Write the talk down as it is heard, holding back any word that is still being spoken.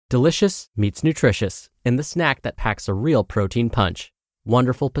Delicious meets nutritious in the snack that packs a real protein punch.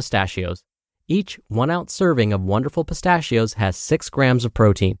 Wonderful Pistachios. Each 1-ounce serving of Wonderful Pistachios has 6 grams of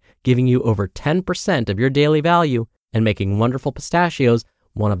protein, giving you over 10% of your daily value and making Wonderful Pistachios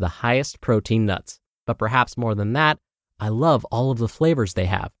one of the highest protein nuts. But perhaps more than that, I love all of the flavors they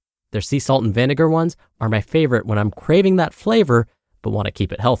have. Their sea salt and vinegar ones are my favorite when I'm craving that flavor but want to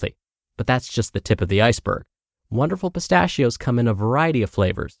keep it healthy. But that's just the tip of the iceberg. Wonderful Pistachios come in a variety of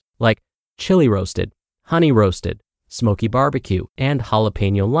flavors, like chili roasted, honey roasted, smoky barbecue, and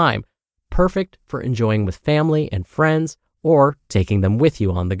jalapeno lime, perfect for enjoying with family and friends or taking them with you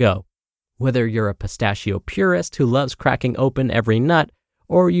on the go. Whether you're a pistachio purist who loves cracking open every nut,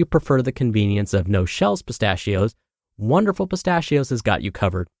 or you prefer the convenience of no-shells pistachios, Wonderful Pistachios has got you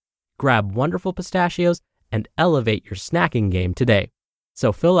covered. Grab Wonderful Pistachios and elevate your snacking game today.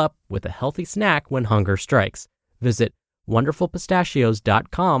 So fill up with a healthy snack when hunger strikes. Visit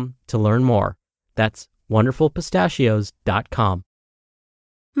wonderfulpistachios.com to learn more. That's wonderfulpistachios.com.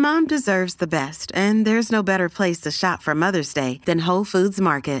 Mom deserves the best, and there's no better place to shop for Mother's Day than Whole Foods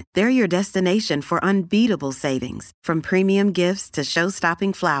Market. They're your destination for unbeatable savings, from premium gifts to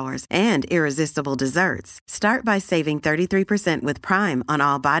show-stopping flowers and irresistible desserts. Start by saving 33% with Prime on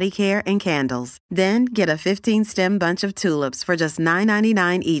all body care and candles. Then get a 15-stem bunch of tulips for just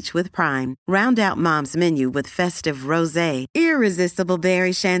 $9.99 each with Prime. Round out Mom's menu with festive rosé, irresistible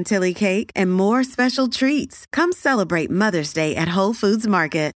berry chantilly cake, and more special treats. Come celebrate Mother's Day at Whole Foods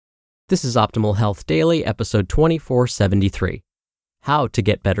Market. This is Optimal Health Daily, episode 2473, How to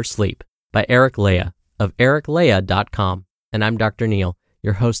Get Better Sleep by Eric Leija of ericleija.com. And I'm Dr. Neil,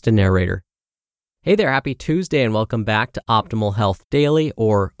 your host and narrator. Hey there, happy Tuesday, and welcome back to Optimal Health Daily,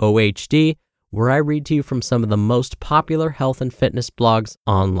 or OHD, where I read to you from some of the most popular health and fitness blogs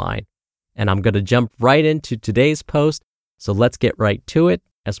online. And I'm going to jump right into today's post, so let's get right to it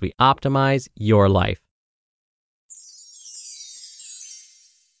as we optimize your life.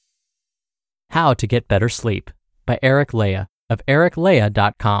 How to Get Better Sleep by Eric Leija of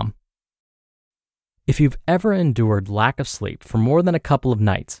ericleija.com. If you've ever endured lack of sleep for more than a couple of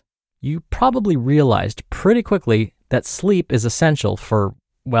nights, you probably realized pretty quickly that sleep is essential for,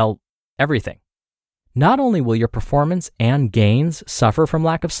 well, everything. Not only will your performance and gains suffer from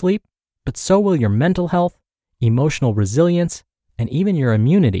lack of sleep, but so will your mental health, emotional resilience, and even your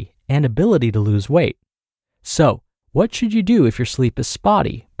immunity and ability to lose weight. So, what should you do if your sleep is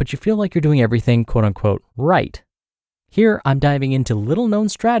spotty, but you feel like you're doing everything quote-unquote right? Here, I'm diving into little-known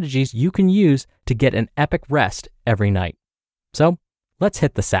strategies you can use to get an epic rest every night. So, let's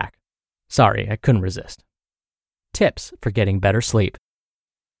hit the sack. Sorry, I couldn't resist. Tips for getting better sleep.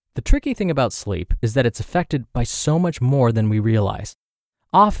 The tricky thing about sleep is that it's affected by so much more than we realize.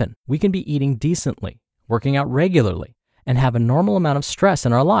 Often, we can be eating decently, working out regularly, and have a normal amount of stress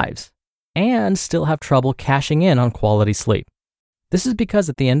in our lives, and still have trouble cashing in on quality sleep. This is because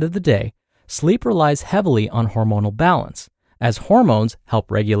at the end of the day, sleep relies heavily on hormonal balance, as hormones help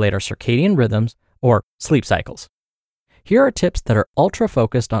regulate our circadian rhythms or sleep cycles. Here are tips that are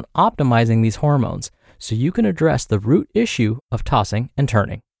ultra-focused on optimizing these hormones so you can address the root issue of tossing and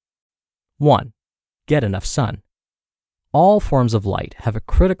turning. 1. Get enough sun. All forms of light have a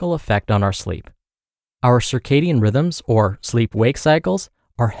critical effect on our sleep. Our circadian rhythms, or sleep-wake cycles,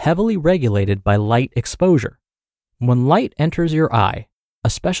 are heavily regulated by light exposure. When light enters your eye, a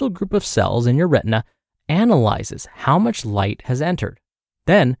special group of cells in your retina analyzes how much light has entered,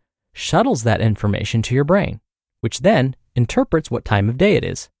 then shuttles that information to your brain, which then interprets what time of day it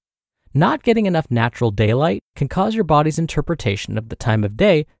is. Not getting enough natural daylight can cause your body's interpretation of the time of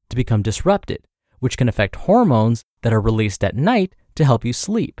day to become disrupted, which can affect hormones that are released at night to help you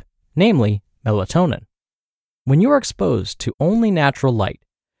sleep, namely melatonin. When you are exposed to only natural light,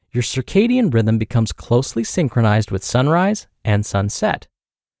 your circadian rhythm becomes closely synchronized with sunrise and sunset.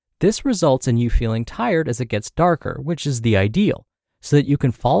 This results in you feeling tired as it gets darker, which is the ideal, so that you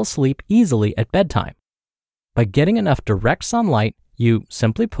can fall asleep easily at bedtime. By getting enough direct sunlight, you,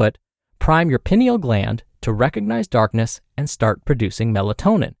 simply put, prime your pineal gland to recognize darkness and start producing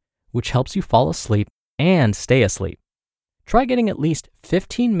melatonin, which helps you fall asleep and stay asleep. Try getting at least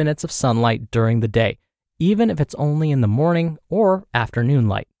 15 minutes of sunlight during the day, even if it's only in the morning or afternoon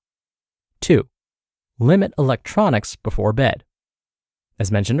light. 2. Limit electronics before bed.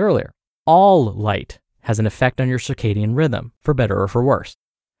 As mentioned earlier, all light has an effect on your circadian rhythm, for better or for worse.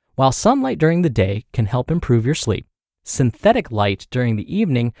 While sunlight during the day can help improve your sleep, synthetic light during the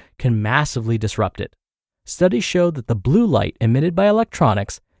evening can massively disrupt it. Studies show that the blue light emitted by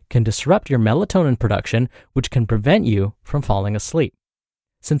electronics can disrupt your melatonin production, which can prevent you from falling asleep.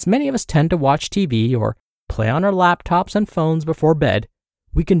 Since many of us tend to watch TV or play on our laptops and phones before bed,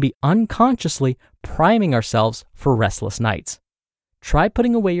 we can be unconsciously priming ourselves for restless nights. Try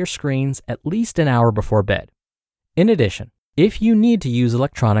putting away your screens at least an hour before bed. In addition, if you need to use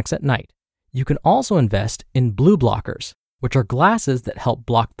electronics at night, you can also invest in blue blockers, which are glasses that help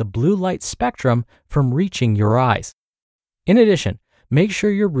block the blue light spectrum from reaching your eyes. In addition, make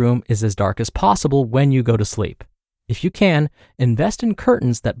sure your room is as dark as possible when you go to sleep. If you can, invest in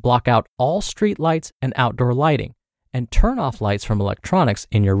curtains that block out all street lights and outdoor lighting, and turn off lights from electronics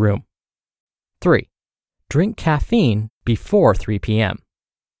in your room. 3. Drink caffeine before 3 p.m.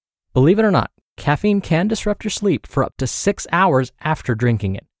 Believe it or not, caffeine can disrupt your sleep for up to 6 hours after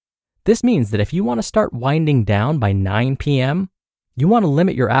drinking it. This means that if you want to start winding down by 9 p.m., you want to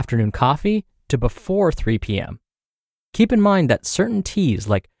limit your afternoon coffee to before 3 p.m. Keep in mind that certain teas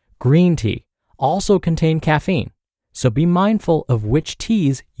like green tea also contain caffeine, so be mindful of which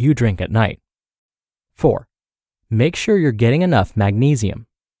teas you drink at night. 4. Make sure you're getting enough magnesium.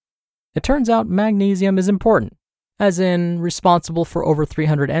 It turns out magnesium is important, as in responsible for over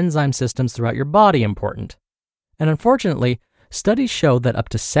 300 enzyme systems throughout your body important. And unfortunately, studies show that up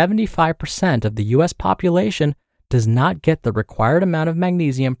to 75% of the US population does not get the required amount of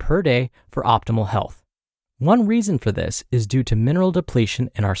magnesium per day for optimal health. One reason for this is due to mineral depletion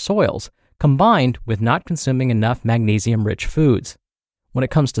in our soils, combined with not consuming enough magnesium-rich foods. When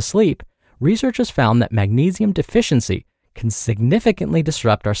it comes to sleep, researchers found that magnesium deficiency can significantly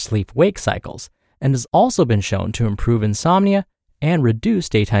disrupt our sleep-wake cycles and has also been shown to improve insomnia and reduce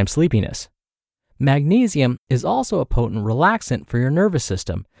daytime sleepiness. Magnesium is also a potent relaxant for your nervous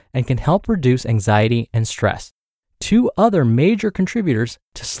system and can help reduce anxiety and stress, two other major contributors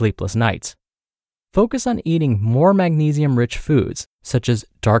to sleepless nights. Focus on eating more magnesium-rich foods, such as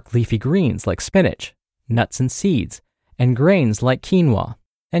dark leafy greens like spinach, nuts and seeds, and grains like quinoa.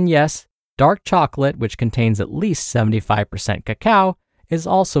 And yes, dark chocolate, which contains at least 75% cacao, is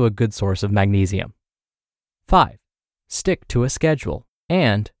also a good source of magnesium. 5. Stick to a schedule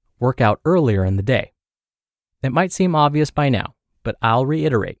and work out earlier in the day. It might seem obvious by now, but I'll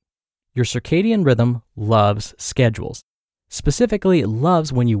reiterate. Your circadian rhythm loves schedules. Specifically, it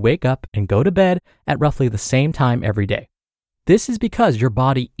loves when you wake up and go to bed at roughly the same time every day. This is because your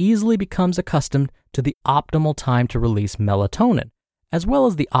body easily becomes accustomed to the optimal time to release melatonin, as well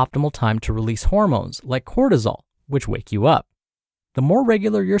as the optimal time to release hormones like cortisol, which wake you up. The more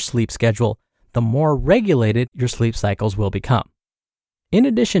regular your sleep schedule, the more regulated your sleep cycles will become. In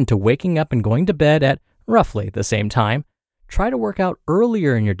addition to waking up and going to bed at roughly the same time, try to work out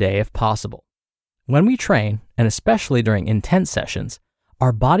earlier in your day if possible. When we train, and especially during intense sessions,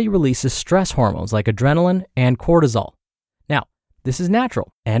 our body releases stress hormones like adrenaline and cortisol. Now, this is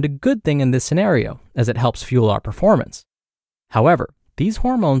natural and a good thing in this scenario as it helps fuel our performance. However, these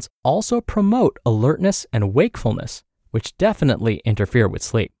hormones also promote alertness and wakefulness, which definitely interfere with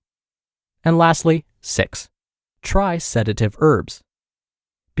sleep. And lastly, 6. Try sedative herbs.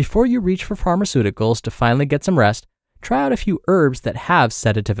 Before you reach for pharmaceuticals to finally get some rest, try out a few herbs that have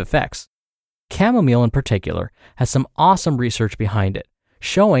sedative effects. Chamomile in particular has some awesome research behind it,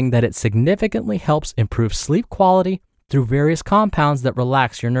 showing that it significantly helps improve sleep quality through various compounds that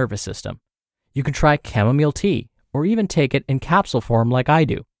relax your nervous system. You can try chamomile tea, or even take it in capsule form like I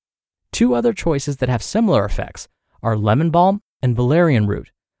do. Two other choices that have similar effects are lemon balm and valerian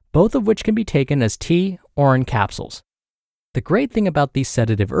root, both of which can be taken as tea or in capsules. The great thing about these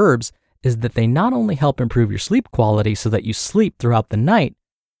sedative herbs is that they not only help improve your sleep quality so that you sleep throughout the night,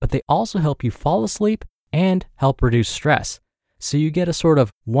 but they also help you fall asleep and help reduce stress, so you get a sort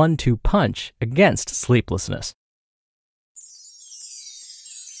of 1-2 punch against sleeplessness.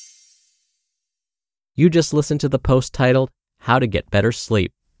 You just listened to the post titled, How to Get Better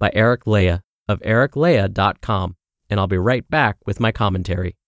Sleep by Eric Leija of ericleija.com, and I'll be right back with my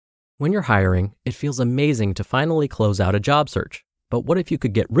commentary. When you're hiring, it feels amazing to finally close out a job search. But what if you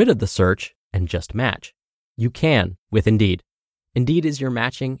could get rid of the search and just match? You can with Indeed. Indeed is your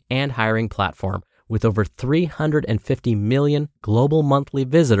matching and hiring platform with over 350 million global monthly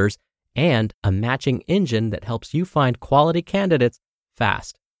visitors and a matching engine that helps you find quality candidates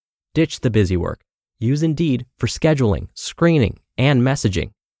fast. Ditch the busy work. Use Indeed for scheduling, screening, and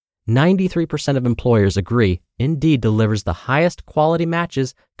messaging. 93% of employers agree Indeed delivers the highest quality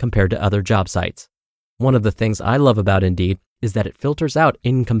matches compared to other job sites. One of the things I love about Indeed is that it filters out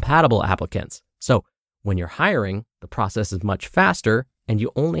incompatible applicants. So when you're hiring, the process is much faster and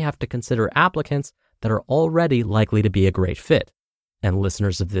you only have to consider applicants that are already likely to be a great fit. And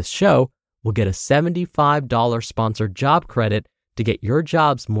listeners of this show will get a $75 sponsored job credit to get your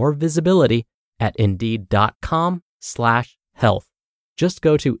jobs more visibility at Indeed.com/health. Just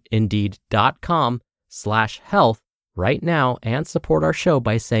go to Indeed.com/health right now and support our show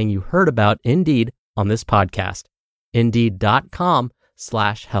by saying you heard about Indeed on this podcast.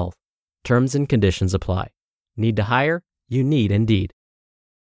 Indeed.com/health. Terms and conditions apply. Need to hire? You need Indeed.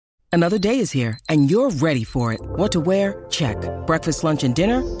 Another day is here, and you're ready for it. What to wear? Check. Breakfast, lunch, and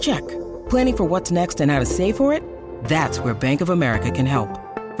dinner? Check. Planning for what's next and how to save for it? That's where Bank of America can help.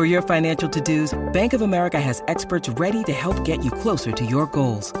 For your financial to-dos, Bank of America has experts ready to help get you closer to your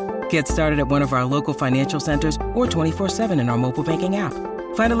goals. Get started at one of our local financial centers or 24/7 in our mobile banking app.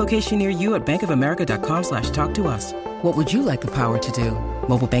 Find a location near you at bankofamerica.com/talktous. What would you like the power to do?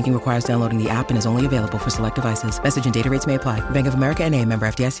 Mobile banking requires downloading the app and is only available for select devices. Message and data rates may apply. Bank of America N.A., member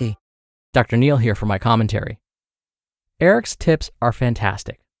FDIC. Dr. Neil here for my commentary. Eric's tips are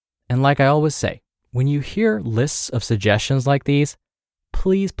fantastic. And like I always say, when you hear lists of suggestions like these,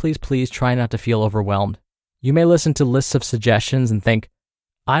 please try not to feel overwhelmed. You may listen to lists of suggestions and think,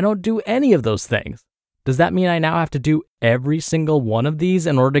 I don't do any of those things. Does that mean I now have to do every single one of these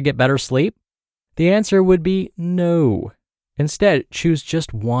in order to get better sleep? The answer would be no. Instead, choose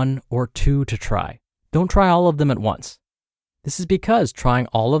just one or two to try. Don't try all of them at once. This is because trying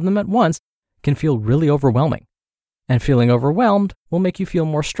all of them at once can feel really overwhelming. And feeling overwhelmed will make you feel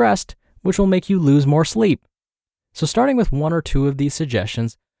more stressed, which will make you lose more sleep. So starting with one or two of these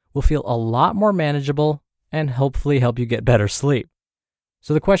suggestions will feel a lot more manageable and hopefully help you get better sleep.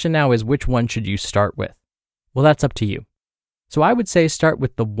 So the question now is, which one should you start with? Well, that's up to you. So I would say start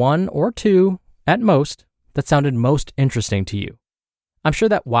with the one or two, at most, that sounded most interesting to you. I'm sure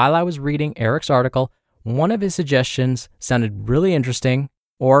that while I was reading Eric's article, one of his suggestions sounded really interesting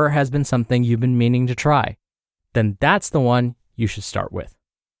or has been something you've been meaning to try. Then that's the one you should start with.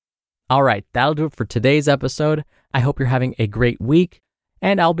 All right, that'll do it for today's episode. I hope you're having a great week,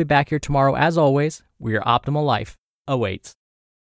 and I'll be back here tomorrow as always, where your optimal life awaits.